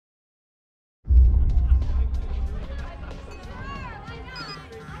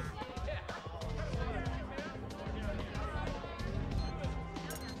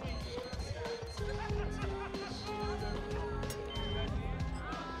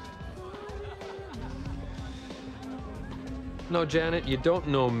No, Janet, you don't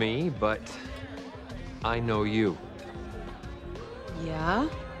know me, but I know you. Yeah?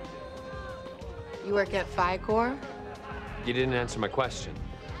 You work at FICOR? You didn't answer my question.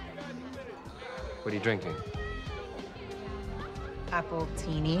 What are you drinking? Apple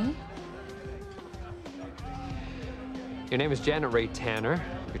teeny? Your name is Janet Ray Tanner.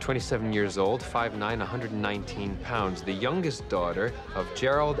 You're 27 years old, 5'9", 119 pounds, the youngest daughter of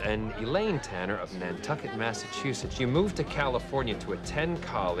Gerald and Elaine Tanner of Nantucket, Massachusetts. You moved to California to attend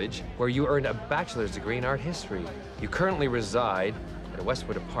college, where you earned a bachelor's degree in art history. You currently reside at a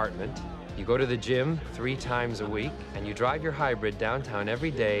Westwood apartment. You go to the gym 3 times a week, and you drive your hybrid downtown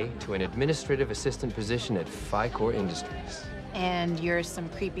every day to an administrative assistant position at FICOR Industries. And you're some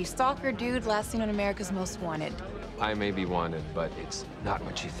creepy stalker dude last seen on America's Most Wanted. I may be wanted, but it's not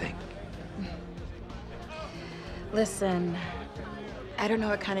what you think. Listen, I don't know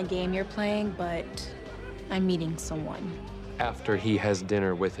what kind of game you're playing, but I'm meeting someone. After he has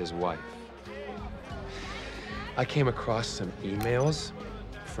dinner with his wife. I came across some emails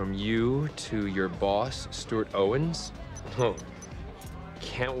from you to your boss, Stuart Owens. Oh,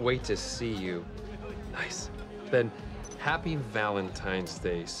 can't wait to see you. Nice. Then, happy Valentine's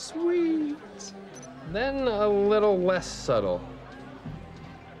Day. Sweet. Then a little less subtle.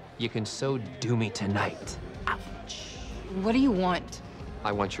 You can so do me tonight. Ouch. What do you want?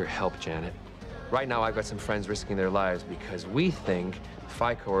 I want your help, Janet. Right now, I've got some friends risking their lives because we think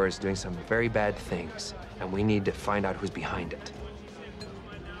FICOR is doing some very bad things, and we need to find out who's behind it.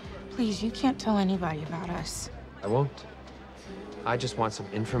 Please, you can't tell anybody about us. I won't. I just want some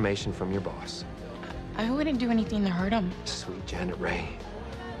information from your boss. I wouldn't do anything to hurt him. Sweet Janet Ray.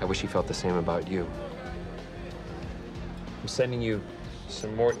 I wish he felt the same about you. I'm sending you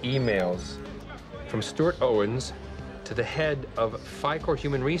some more emails from Stuart Owens to the head of FICOR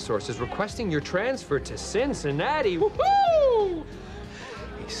Human Resources requesting your transfer to Cincinnati. Woohoo!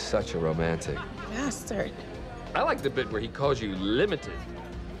 He's such a romantic. Bastard. I like the bit where he calls you limited.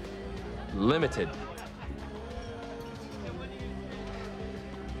 Limited.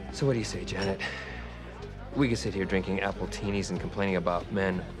 So what do you say, Janet? We can sit here drinking apple teenies and complaining about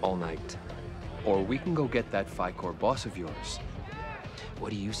men all night. Or we can go get that FICOR boss of yours.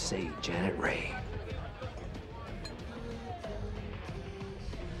 What do you say, Janet Ray?